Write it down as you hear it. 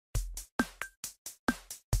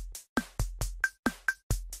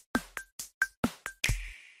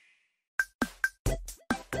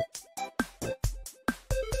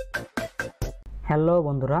Hello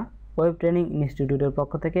বন্ধুরা, web training ইনস্টিটিউটের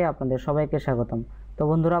পক্ষ থেকে আপনাদের সবাইকে স্বাগতম। তো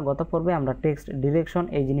বন্ধুরা, গত পর্বে আমরা টেক্সট ডিরেকশন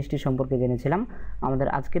এই জিনিসটি সম্পর্কে জেনেছিলাম। আমাদের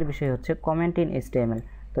আজকের বিষয় হচ্ছে কমেন্ট ইন HTML।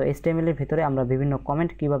 তো HTML এর ভিতরে আমরা বিভিন্ন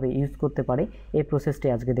কমেন্ট কিভাবে ইউজ করতে পারি এই প্রসেসটি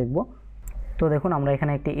আজকে দেখব। তো দেখুন, আমরা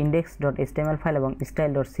এখানে একটি index.html ফাইল এবং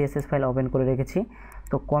style.css ফাইল ওপেন করে রেখেছি।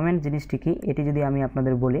 তো কমেন্ট জিনিসটি কি, এটি যদি আমি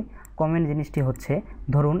আপনাদের বলি, কমেন্ট জিনিসটি হচ্ছে,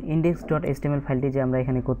 ধরুন index.html ফাইলটি যে আমরা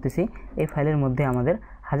এখানে করতেছি, এই ফাইলের মধ্যে আমাদের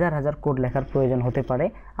হাজার হাজার কোড লেখার প্রয়োজন হতে পারে।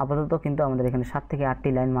 আপাতত কিন্তু আমাদের এখানে 7 থেকে 8টি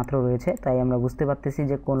লাইন মাত্র রয়েছে, তাই আমরা বুঝতে পারতেছি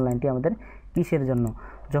যে কোন লাইনটি আমাদের কিসের জন্য।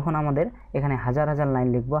 যখন আমাদের এখানে হাজার হাজার লাইন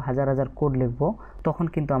লিখবো, হাজার হাজার কোড লিখবো, তখন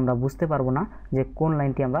কিন্তু আমরা বুঝতে পারবো না যে কোন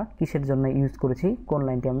লাইনটি আমরা কিসের জন্য ইউজ করেছি, কোন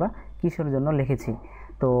লাইনটি আমরা কিসের জন্য লিখেছি।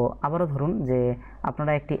 তো আবারও ধরুন যে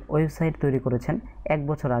আপনারা একটি ওয়েবসাইট তৈরি করেছেন 1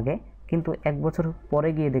 বছর আগে, কিন্তু 1 বছর পরে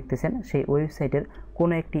গিয়ে দেখতেছেন সেই ওয়েবসাইটের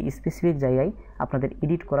কোনো একটি স্পেসিফিক জায়গায় আপনাদের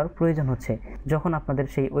এডিট করার প্রয়োজন হচ্ছে। যখন আপনাদের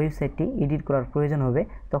সেই ওয়েবসাইটটি এডিট করার প্রয়োজন হবে,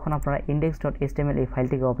 তখন আপনারা index.html এই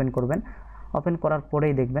ফাইলটিকে ওপেন করবেন। ওপেন করার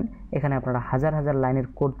পরেই দেখবেন এখানে আপনারা হাজার হাজার লাইনের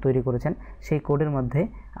কোড তৈরি করেছেন, সেই কোডের মধ্যে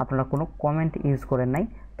আপনারা কোনো কমেন্ট ইউজ করেন নাই।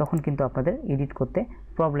 তখন কিন্তু আপনাদের এডিট করতে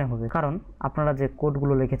প্রবলেম হবে, কারণ আপনারা যে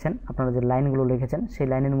কোডগুলো লিখেছেন, আপনারা যে লাইনগুলো লিখেছেন, সেই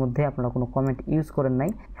লাইনের মধ্যে আপনারা কোনো কমেন্ট ইউজ করেন নাই।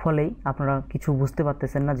 ফলেই আপনারা কিছু বুঝতে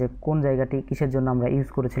পারতেছেন না যে কোন জায়গাটি কিসের জন্য আমরা ইউজ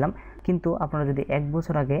করেছিলাম। কিন্তু আপনারা যদি 1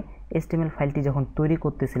 বছর আগে HTML ফাইলটি যখন তৈরি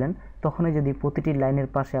করতেছিলেন, তখনই যদি প্রতিটি লাইনের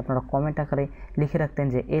পাশে আপনারা কমেন্ট আকারে লিখে রাখতেন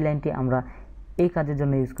যে এই লাইনটি আমরা এই কাজের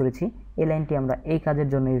জন্য ইউজ করেছি, এই লাইনটি আমরা এই কাজের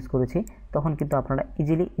জন্য ইউজ করেছি, তখন কিন্তু আপনারা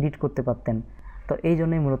ইজিলি এডিট করতে পারতেন। তো এই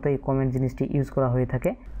জন্যই মূলত এই কমেন্ট জিনিসটি ইউজ করা হয়ে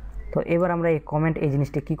থাকে। তো এবার আমরা এই কমেন্ট এই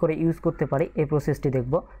জিনিসটি কী করে ইউজ করতে পারি এই প্রসেসটি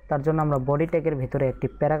দেখব। তার জন্য আমরা বডি ট্যাগের ভিতরে একটি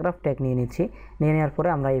প্যারাগ্রাফ ট্যাগ নিয়ে নিচ্ছি। নিয়ে নেওয়ার পরে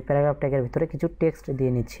আমরা এই প্যারাগ্রাফ ট্যাগের ভিতরে কিছু টেক্সট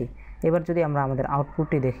দিয়ে নিচ্ছি। এবার যদি আমরা আমাদের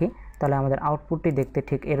আউটপুটটি দেখি, তাহলে আমাদের আউটপুটটি দেখতে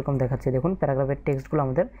ঠিক এরকম দেখাচ্ছে। দেখুন, প্যারাগ্রাফের টেক্সটগুলো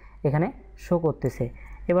আমাদের এখানে শো করতেছে।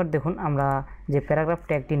 এবার দেখুন, আমরা যে প্যারাগ্রাফ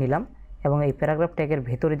ট্যাগটি নিলাম এবং এই প্যারাগ্রাফ ট্যাগের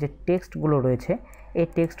ভেতরে যে টেক্সটগুলো রয়েছে, এই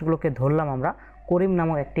টেক্সটগুলোকে ধরলাম আমরা করিম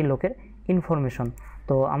নামক একটি লোকের ইনফরমেশন।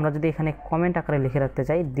 তো আমরা যদি এখানে কমেন্ট আকারে লিখে রাখতে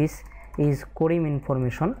চাই, দিস ইজ করিম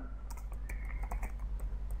ইনফরমেশন,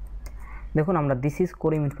 দেখুন আমরা দিস ইজ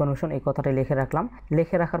করিম ইনফরমেশন এই কথাটা লিখে রাখলাম।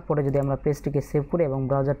 লিখে রাখার পরে যদি আমরা পেজটিকে সেভ করি এবং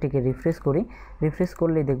ব্রাউজারটিকে রিফ্রেশ করি, রিফ্রেশ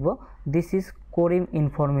করলেই দেখব দিস ইজ করিম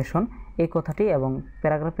ইনফরমেশন এই কথাটি এবং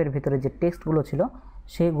প্যারাগ্রাফের ভিতরে যে টেক্সটগুলো ছিল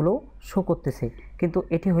সেগুলো শো করতেছে। কিন্তু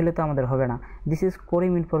এটি হলে তো আমাদের হবে না। দিস ইজ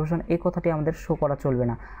করিম ইনফরমেশন এই কথাটি আমাদের শো করা চলবে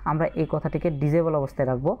না। আমরা এই কথাটিকে ডিজেবল অবস্থায়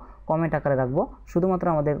রাখবো, কমেন্ট আকারে রাখবো। শুধুমাত্র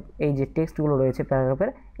আমাদের এই যে টেক্সটগুলো রয়েছে প্যারাগ্রাফের,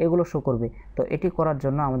 এগুলো শো করবে। তো এটি করার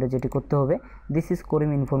জন্য আমাদের যেটি করতে হবে, দিস ইজ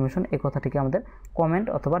করিম ইনফরমেশন এই কথাটিকে আমাদের কমেন্ট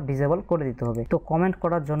অথবা ডিজেবল করে দিতে হবে। তো কমেন্ট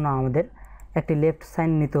করার জন্য আমাদের একটি লেফট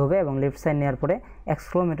সাইন নিতে হবে এবং লেফট সাইন নেওয়ার পরে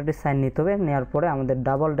এক্সক্লেমেটরি সাইন নিতে হবে। নেওয়ার পরে আমাদের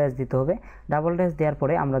ডাবল ড্যাশ দিতে হবে। ডাবল ড্যাশ দেওয়ার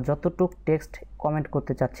পরে আমরা যতটুক টেক্সট কমেন্ট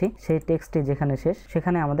করতে চাচ্ছি সেই টেক্সটটি যেখানে শেষ,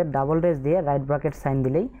 সেখানে আমাদের ডাবল ড্যাশ দিয়ে রাইট ব্র্যাকেট সাইন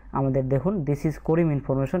দিলেই আমাদের দেখুন দিস ইজ করিম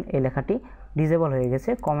ইনফরমেশন এই লেখাটি ডিজেবল হয়ে গেছে,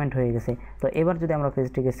 কমেন্ট হয়ে গেছে। তো এবার যদি আমরা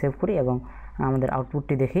পেজটিকে সেভ করি এবং আমাদের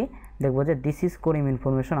আউটপুটটি দেখি, দেখবো যে দিস ইজ করিম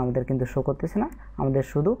ইনফরমেশন আমাদের কিন্তু শো করতেছে না, আমাদের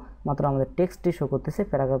শুধু মাত্র আমাদের টেক্সটটি শো করতেছে,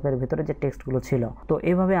 প্যারাগ্রাফের ভিতরে যে টেক্সটগুলো ছিল। তো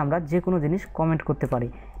এইভাবে আমরা যে কোনো জিনিস কমেন্ট করতে পারি।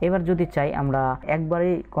 এবার যদি চাই আমরা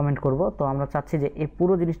একবারেই কমেন্ট করব, তো আমরা চাচ্ছি যে এই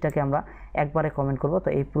পুরো জিনিসটাকে আমরা একবারে কমেন্ট করব। তো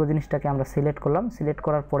এই পুরো জিনিসটাকে আমরা সিলেক্ট করলাম। সিলেক্ট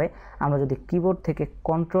করার পরে আমরা যদি কিবোর্ড থেকে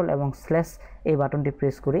কন্ট্রোল এবং স্ল্যাশ এই বাটনটি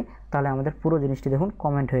প্রেস করি, তাহলে আমাদের পুরো জিনিসটি দেখুন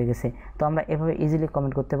কমেন্ট হয়ে গেছে। তো আমরা এভাবে ইজিলি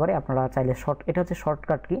কমেন্ট করতে পারি। আপনারা চাইলে এটা হচ্ছে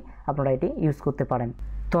শর্টকাট কি, আপনারা এটি ইউজ করতে পারেন।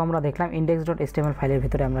 তো আমরা দেখলাম index.html ফাইলের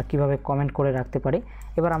ভিতরে আমরা কিভাবে কমেন্ট করে রাখতে পারি।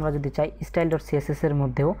 এবার আমরা যদি চাই style.css এর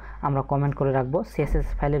মধ্যেও আমরা কমেন্ট করে রাখবো, CSS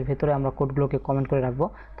ফাইলের ভিতরে আমরা কোডগুলোকে কমেন্ট করে রাখবো,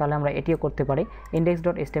 তাহলে আমরা এটিও করতে পারি।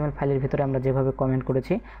 index.html ফাইলের ভিতরে আমরা যেভাবে কমেন্ট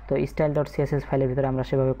করেছি, তো style.css ফাইলের ভিতরে আমরা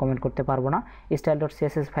সেভাবে কমেন্ট করতে পারবো না।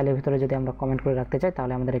 style.css ফাইলের ভিতরে যদি আমরা কমেন্ট করে রাখতে চাই,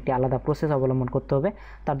 তাহলে আমাদের একটি আলাদা প্রসেস অবলম্বন করতে হবে।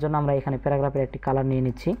 তার জন্য আমরা এখানে প্যারাগ্রাফের একটি কালার নিয়ে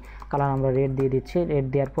নিচ্ছি। কালার আমরা রেড দিয়ে দিচ্ছি। রেড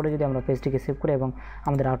দেওয়ার পরে যদি আমরা পেজটিকে সেভ করি এবং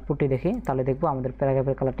আমাদের আউটপুটটি দেখি, তাহলে দেখবো আমাদের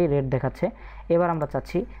প্যারাগ্রাফের কালারটি রেড দেখাচ্ছে। এবার আমরা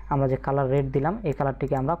চাচ্ছি আমরা যে কালার রেড দিলাম এই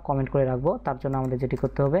কালারটিকে আমরা কমেন্ট করে রাখবো। তার জন্য আমাদের যেটি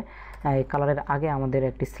করতে হবে, এই কালারের আগে আমাদের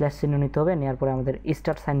একটি স্ল্যাশ চিহ্ন নিতে হবে। নেওয়ার পরে আমাদের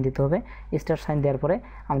স্টার সাইন দিতে হবে। স্টার সাইন দেওয়ার পরে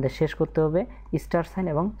আমাদের শেষ করতে হবে স্টার সাইন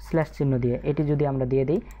এবং স্ল্যাশ চিহ্ন দিয়ে। এটি যদি আমরা দিয়ে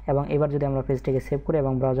দিই এবং এবার যদি আমরা পেজটিকে সেভ করি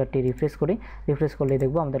এবং ব্রাউজারটি রিফ্রেশ করি, রিফ্রেশ করলেই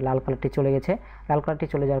দেখবো আমাদের লাল কালারটি চলে গেছে। লাল কালারটি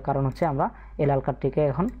চলে যাওয়ার কারণ হচ্ছে আমরা এই লাল কালারটিকে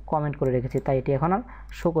এখন কমেন্ট করে রেখেছি, তাই এটি এখন আর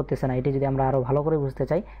শো করতেছে না। এটি যদি আমরা আরও ভালো করে বুঝতে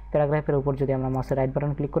চাই, প্যারাগ্রাফের উপর যদি আমরা মাউসের রাইট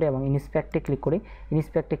বাটন ক্লিক করি এবং ইন্সপেক্টে ক্লিক করি,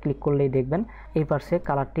 ইন্সপেক্টে ক্লিক করলেই দেখবেন এই পাশে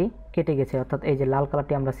কালারটি কেটে গেছে, অর্থাৎ এই যে লাল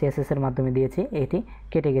কালারটি আমরা CSS এর মাধ্যমে দিয়েছি এটি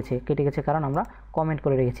কেটে গেছে কারণ আমরা কমেন্ট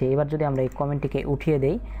করে রেখেছি। এবার যদি আমরা এই কমেন্টটিকে উঠিয়ে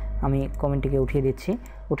দেই, আমি কমেন্টটিকে উঠিয়ে দিচ্ছি।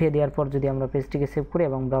 উঠিয়ে দেওয়ার পর যদি আমরা পেজটিকে সেভ করি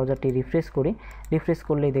এবং ব্রাউজারটি রিফ্রেশ করি, রিফ্রেশ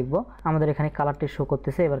করলেই দেখব আমাদের এখানে কালারটি শো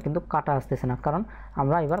করতেছে। এবার কিন্তু কাটা আসতেছে না, কারণ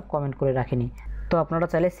আমরা এবার কমেন্ট করে রাখিনি। তো আপনারা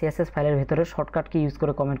চাইলে সিএসএস ফাইলের ভিতরে শর্টকাট কি ইউজ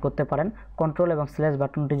করে কমেন্ট করতে পারেন। কন্ট্রোল এবং স্ল্যাশ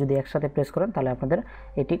বাটনটি যদি একসাথে প্রেস করেন তাহলে আপনাদের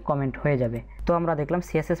এটি কমেন্ট হয়ে যাবে। তো আমরা দেখলাম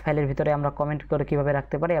সিএসএস ফাইলের ভিতরে আমরা কমেন্ট করে কিভাবে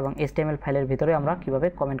রাখতে পারি এবং এইচটিএমএল ফাইলের ভিতরে আমরা কিভাবে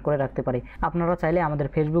কমেন্ট করে রাখতে পারি। আপনারা চাইলে আমাদের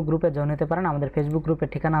ফেসবুক গ্রুপে জয়েন হতে পারেন। আমাদের ফেসবুক গ্রুপের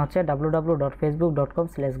ঠিকানা হচ্ছে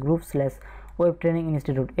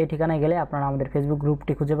www.facebook.com/group/webtraininginstitute। এই ঠিকানায় গেলে আপনারা আমাদের ফেসবুক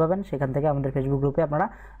গ্রুপটি খুঁজে পাবেন। সেখান থেকে আমাদের ফেসবুক গ্রুপে আপনারা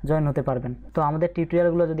জয়েন হতে পারবেন। তো আমাদের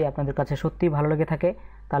টিউটোরিয়ালগুলো যদি আপনাদের কাছে সত্যিই ভালো লেগে থাকে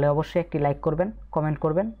তাহলে অবশ্যই একটি লাইক করবেন, কমেন্ট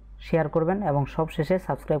করবেন, শেয়ার করবেন এবং সবশেষে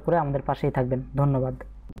সাবস্ক্রাইব করে আমাদের পাশেই থাকবেন। ধন্যবাদ।